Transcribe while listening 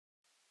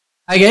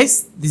Hi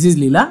guys, this is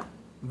Leela.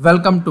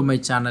 Welcome to my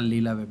channel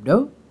Leela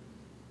WebDev.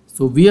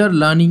 So we are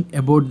learning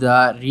about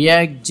the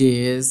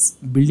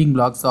React.js building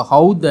blocks, so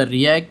how the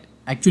React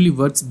actually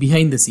works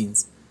behind the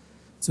scenes.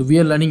 So we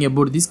are learning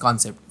about this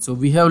concept. So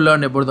we have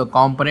learned about the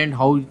component,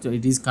 how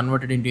it is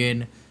converted into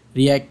a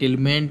React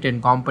element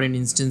and component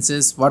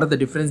instances. What are the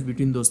difference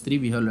between those three?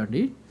 We have learned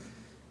it.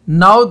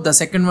 Now the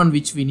second one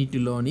which we need to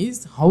learn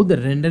is how the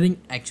rendering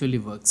actually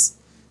works.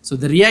 So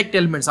the React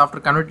elements, after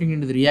converting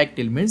into the React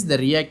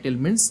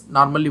elements,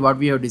 normally what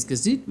we have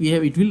discussed it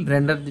will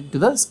render it to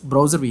the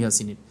browser. We have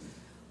seen it.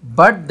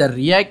 But the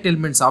React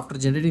elements, after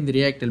generating the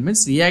React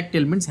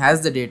elements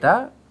has the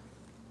data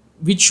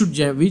which should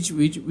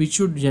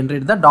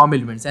generate the DOM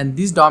elements, and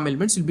these DOM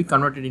elements will be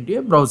converted into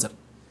a browser.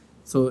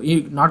 So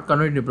not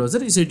converted into a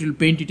browser, so it will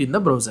paint it in the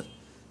browser.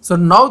 So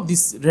now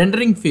this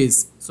rendering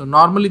phase,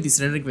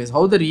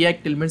 how the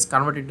React elements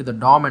convert into the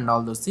DOM and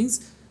all those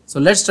things. So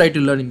let's try to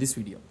learn in this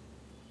video.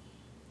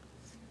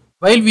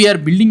 While we are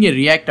building a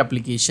React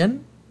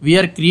application, we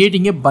are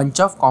creating a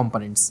bunch of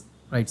components,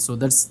 right? So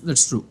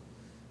that's true.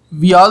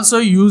 We also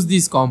use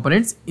these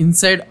components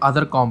inside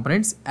other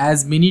components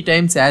as many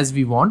times as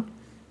we want,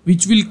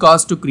 which will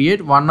cause to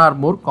create one or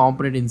more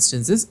component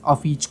instances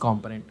of each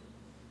component.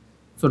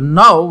 So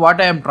now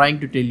what I am trying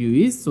to tell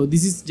you is, so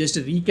this is just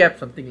a recap,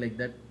 something like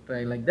that,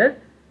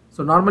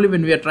 So normally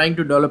when we are trying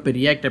to develop a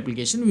React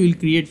application, we will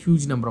create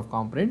huge number of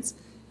components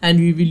and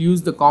we will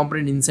use the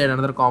component inside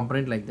another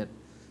component like that.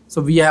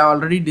 So we have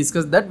already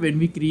discussed that when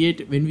we create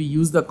a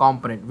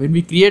component,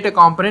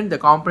 the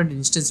component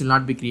instance will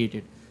not be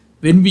created.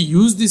 When we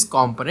use this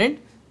component,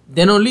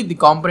 then only the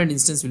component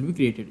instance will be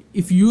created.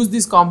 If you use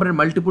this component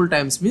multiple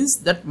times, means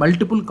that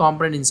multiple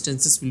component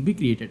instances will be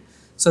created.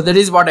 So that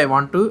is what I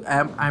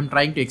am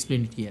trying to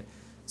explain it here.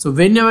 So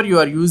whenever you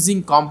are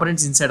using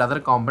components inside other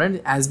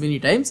component as many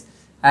times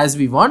as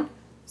we want,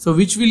 so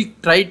which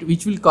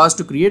will cause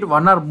to create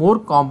one or more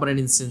component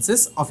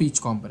instances of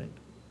each component.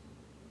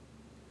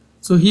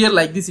 So here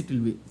like this it will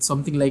be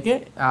something like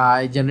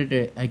I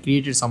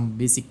created some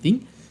basic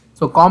thing.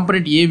 So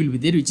component A will be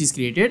there, which is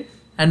created,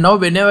 and now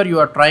whenever you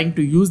are trying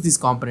to use this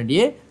component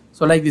A,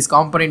 so like this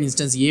component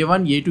instance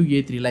A1, A2,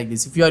 A3 like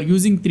this. If you are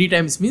using 3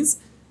 times, means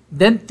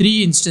then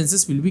 3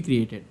 instances will be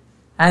created.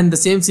 And the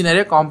same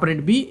scenario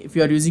component B, if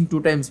you are using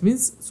 2 times,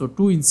 means so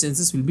 2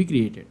 instances will be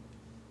created.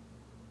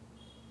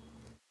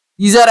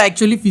 These are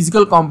actually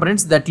physical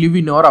components that live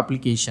in our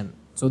application.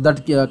 So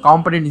that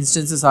component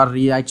instances are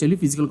actually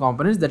physical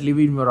components that live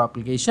in your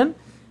application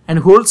and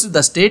holds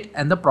the state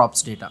and the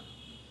props data.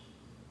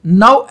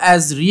 Now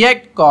as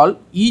React call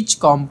each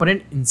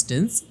component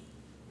instance,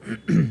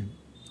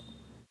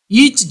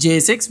 each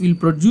JSX will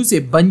produce a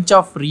bunch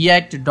of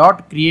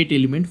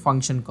React.createElement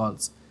function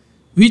calls,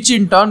 which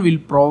in turn will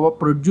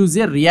produce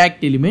a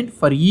React element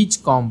for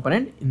each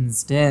component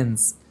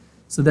instance.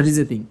 So that is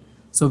the thing.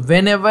 So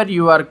whenever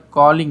you are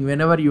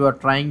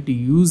trying to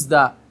use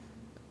the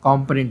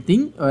component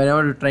thing,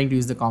 whenever you're trying to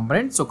use the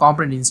component, so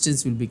component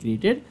instance will be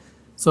created.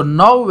 So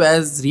now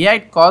as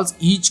React calls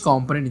each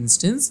component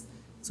instance,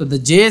 so the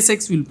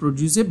JSX will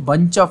produce a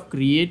bunch of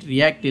create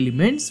React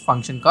elements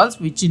function calls,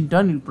 which in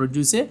turn will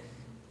produce a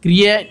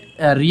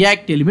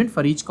React element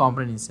for each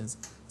component instance.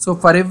 So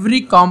for every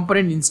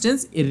component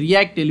instance, a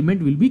React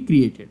element will be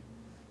created.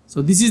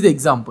 So this is the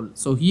example.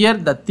 So here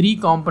the 3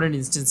 component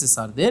instances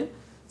are there.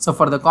 So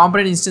for the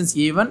component instance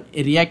A1,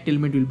 a React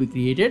element will be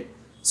created.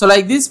 So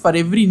like this, for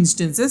every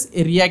instances,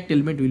 a React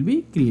element will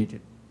be created.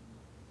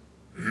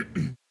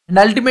 And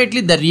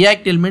ultimately the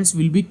React elements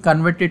will be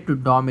converted to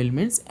DOM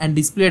elements and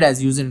displayed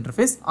as user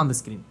interface on the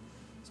screen.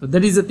 So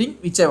that is the thing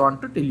which I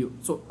want to tell you.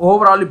 So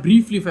overall,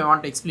 briefly, if I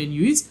want to explain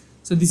you is,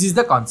 so this is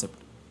the concept.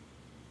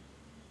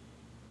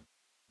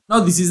 Now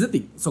this is the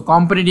thing. So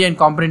component A and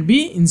component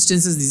B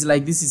instances, this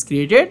like this is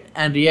created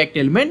and React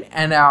element,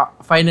 and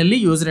finally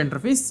user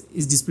interface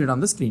is displayed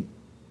on the screen.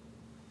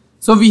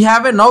 So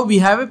now we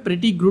have a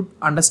pretty good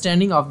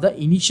understanding of the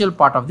initial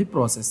part of the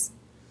process.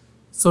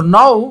 So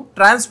now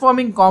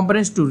transforming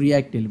components to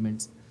React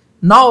elements.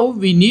 Now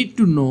we need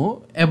to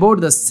know about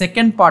the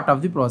second part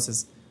of the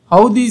process,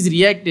 how these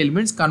React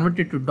elements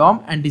converted to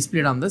DOM and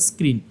displayed on the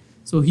screen.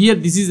 So here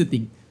this is the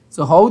thing.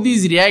 So how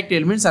these React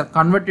elements are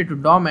converted to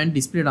DOM and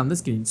displayed on the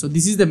screen. So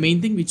this is the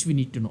main thing which we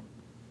need to know.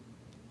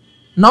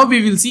 Now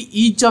we will see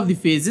each of the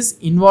phases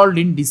involved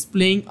in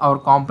displaying our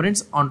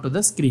components onto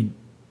the screen.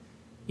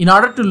 In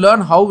order to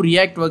learn how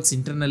React works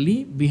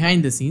internally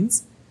behind the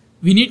scenes,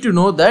 we need to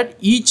know that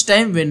each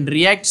time when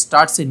React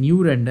starts a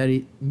new render,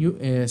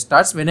 React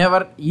starts,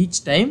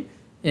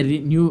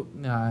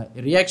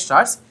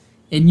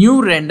 a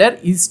new render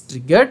is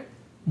triggered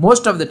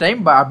most of the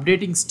time by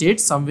updating state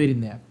somewhere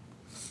in the app.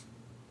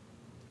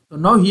 So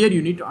now here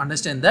you need to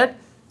understand that.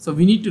 So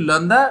we need to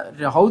learn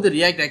how the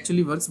React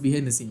actually works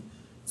behind the scene.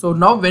 So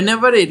now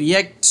whenever a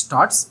React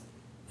starts,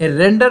 a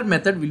render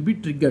method will be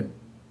triggered.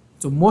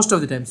 So most of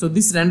the time, so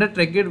this render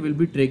trigger will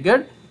be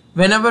triggered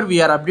whenever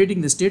we are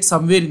updating the state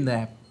somewhere in the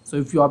app. So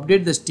if you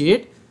update the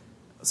state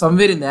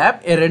somewhere in the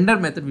app, a render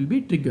method will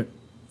be triggered.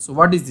 So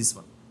what is this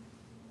one?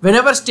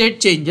 Whenever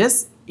state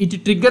changes,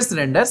 it triggers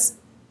renders,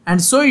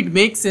 and so it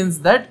makes sense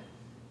that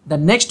the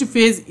next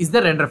phase is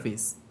the render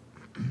phase.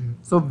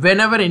 So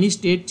whenever any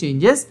state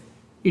changes,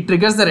 it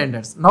triggers the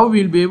renders. Now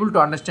we will be able to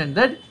understand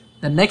that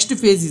the next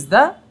phase is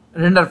the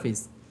render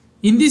phase.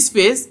 In this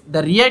phase,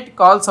 the React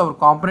calls our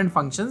component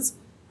functions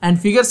and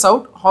figures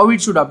out how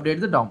it should update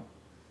the DOM.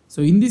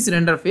 So in this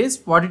render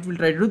phase, what it will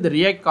try to do, the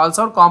React calls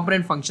our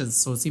component functions,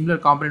 so similar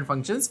component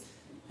functions,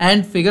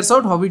 and figures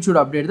out how it should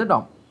update the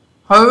DOM.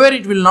 However,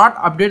 it will not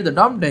update the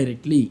DOM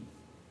directly.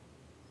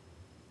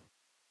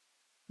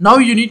 Now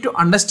you need to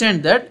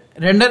understand that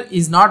render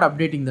is not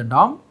updating the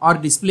DOM or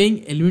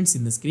displaying elements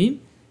in the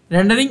screen.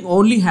 Rendering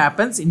only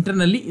happens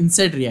internally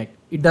inside React.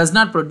 It does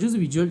not produce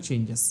visual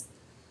changes.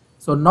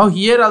 So now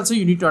here also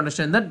you need to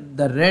understand that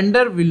the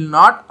render will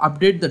not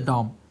update the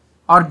DOM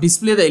or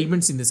display the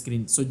elements in the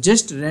screen. So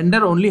just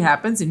render only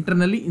happens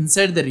internally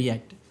inside the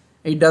React.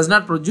 It does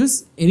not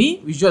produce any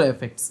visual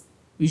effects,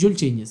 visual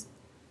changes.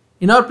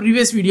 In our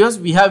previous videos,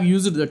 we have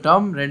used the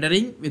term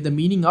rendering with the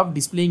meaning of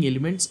displaying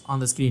elements on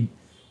the screen,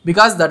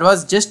 because that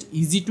was just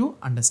easy to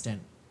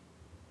understand.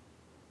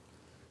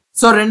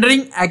 So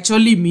rendering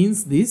actually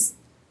means this,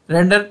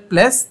 render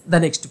plus the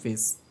next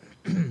phase.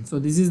 So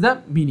this is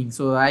the meaning.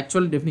 So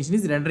actual definition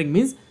is rendering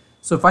means,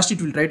 so first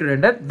it will try to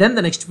render, then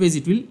the next phase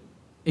it will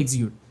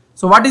execute.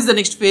 So what is the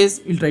next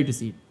phase? We'll try to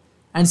see it.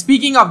 And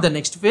speaking of the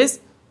next phase,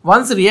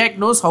 once React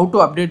knows how to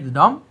update the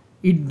DOM,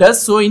 it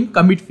does so in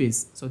commit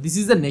phase. So this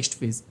is the next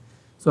phase.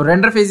 So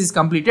render phase is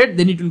completed,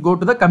 then it will go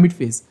to the commit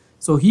phase.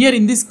 So here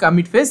in this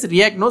commit phase,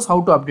 React knows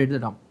how to update the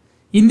DOM.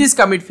 In this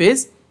commit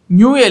phase,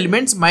 new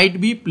elements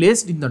might be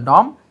placed in the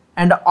DOM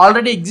and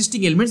already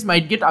existing elements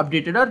might get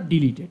updated or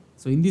deleted.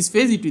 So in this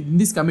phase, in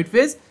this commit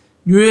phase,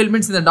 new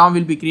elements in the DOM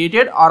will be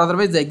created, or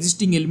otherwise the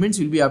existing elements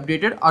will be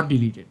updated or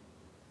deleted.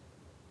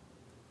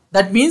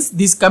 That means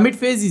this commit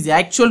phase is the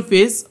actual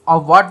phase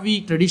of what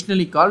we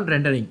traditionally call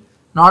rendering,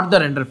 not the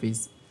render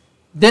phase.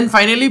 Then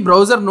finally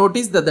browser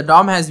noticed that the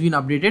DOM has been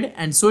updated,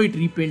 and so it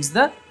repaints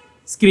the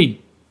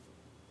screen.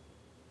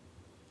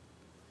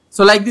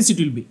 So like this it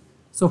will be.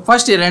 So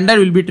first a render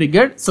will be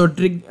triggered. So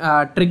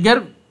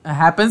trigger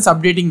happens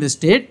updating the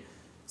state.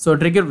 So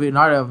trigger,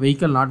 not a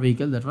vehicle, not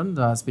vehicle, that one,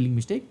 the spelling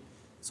mistake.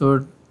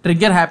 So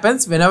trigger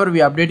happens whenever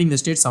we are updating the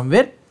state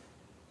somewhere.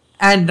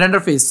 And render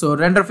phase. So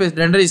render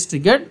is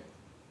triggered.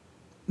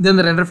 Then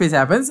the render phase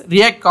happens.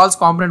 React calls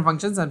component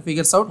functions and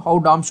figures out how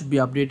DOM should be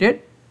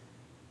updated.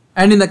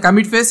 And in the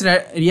commit phase,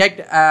 React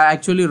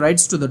actually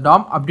writes to the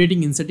DOM,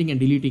 updating, inserting and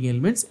deleting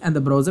elements, and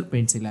the browser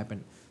paints will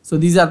happen. So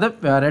these are the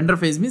render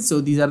phase means, so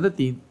these are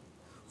the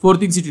four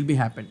things it will be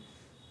happen.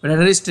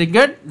 Render is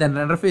triggered, then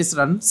render phase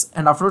runs,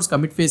 and afterwards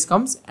commit phase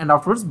comes, and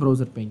afterwards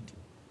browser paint.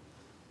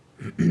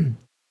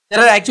 There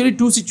are actually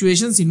two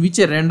situations in which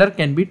a render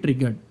can be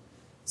triggered.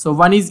 So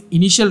one is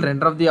initial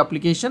render of the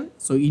application,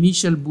 so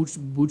initial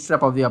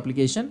bootstrap of the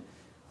application,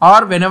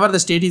 or whenever the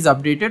state is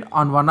updated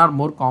on one or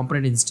more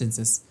component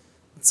instances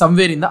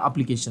somewhere in the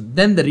application,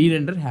 then the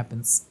re-render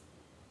happens.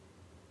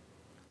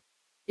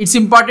 It's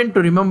important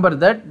to remember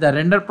that the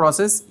render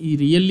process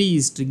really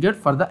is triggered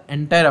for the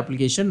entire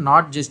application,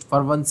 not just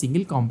for one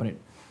single component.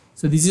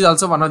 So this is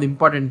also one of the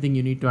important thing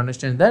you need to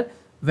understand, that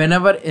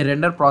whenever a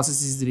render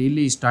process is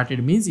really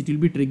started means it will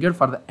be triggered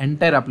for the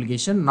entire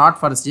application, not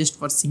for just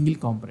for single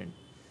component.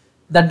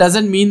 That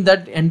doesn't mean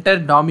that entire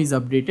DOM is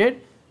updated,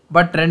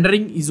 but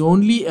rendering is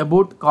only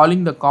about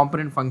calling the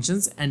component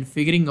functions and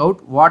figuring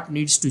out what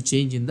needs to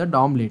change in the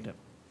DOM later.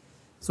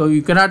 So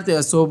you cannot,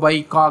 so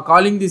by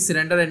calling this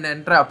render and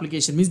enter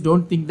application means,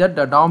 don't think that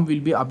the DOM will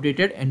be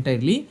updated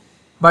entirely.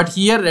 But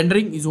here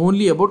rendering is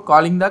only about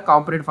calling the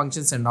component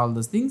functions and all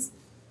those things.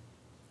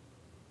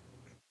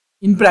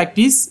 In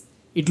practice,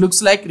 it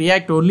looks like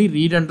React only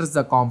re-renders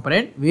the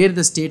component where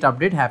the state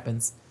update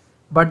happens.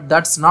 But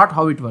that's not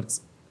how it works.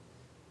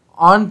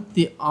 On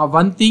the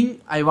one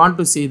thing I want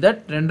to say,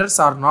 that renders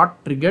are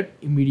not triggered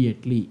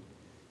immediately.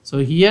 So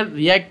here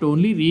React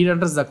only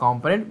re-renders the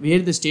component where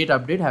the state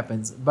update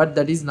happens, but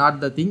that is not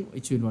the thing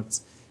which will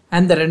works.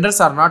 And the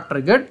renders are not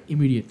triggered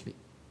immediately.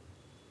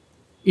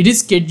 It is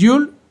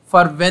scheduled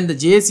for when the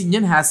JS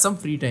engine has some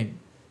free time.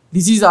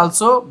 This is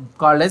also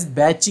called as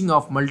batching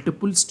of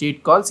multiple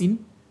state calls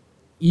in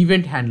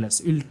event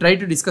handlers. We'll try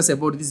to discuss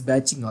about this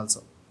batching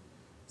also.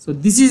 So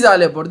this is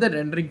all about the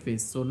rendering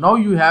phase. So now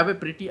you have a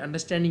pretty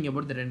understanding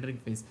about the rendering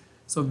phase.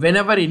 So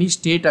whenever any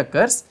state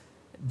occurs,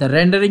 the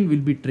rendering will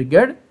be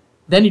triggered.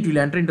 Then it will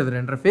enter into the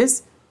render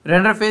phase.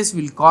 Render phase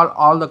will call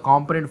all the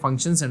component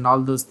functions and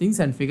all those things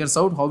and figures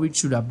out how it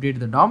should update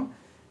the DOM.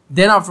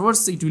 Then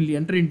afterwards it will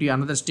enter into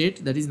another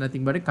state, that is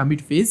nothing but a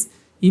commit phase.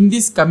 In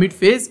this commit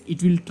phase,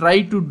 it will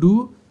try to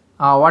do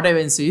what I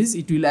will say is,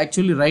 it will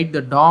actually write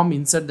the DOM,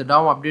 insert the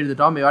DOM, update the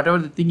DOM, whatever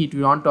the thing it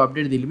will want to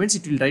update the elements,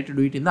 it will try to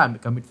do it in the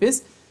commit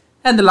phase.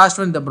 And the last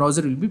one, the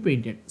browser will be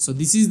painted. So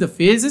this is the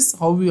phases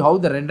how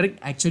the rendering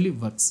actually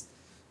works.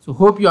 So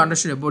hope you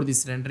understood about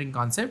this rendering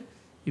concept.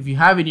 If you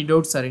have any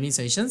doubts or any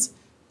suggestions,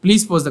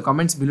 please post the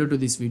comments below to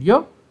this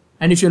video.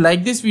 And if you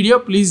like this video,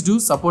 please do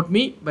support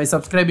me by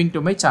subscribing to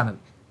my channel.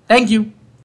 Thank you.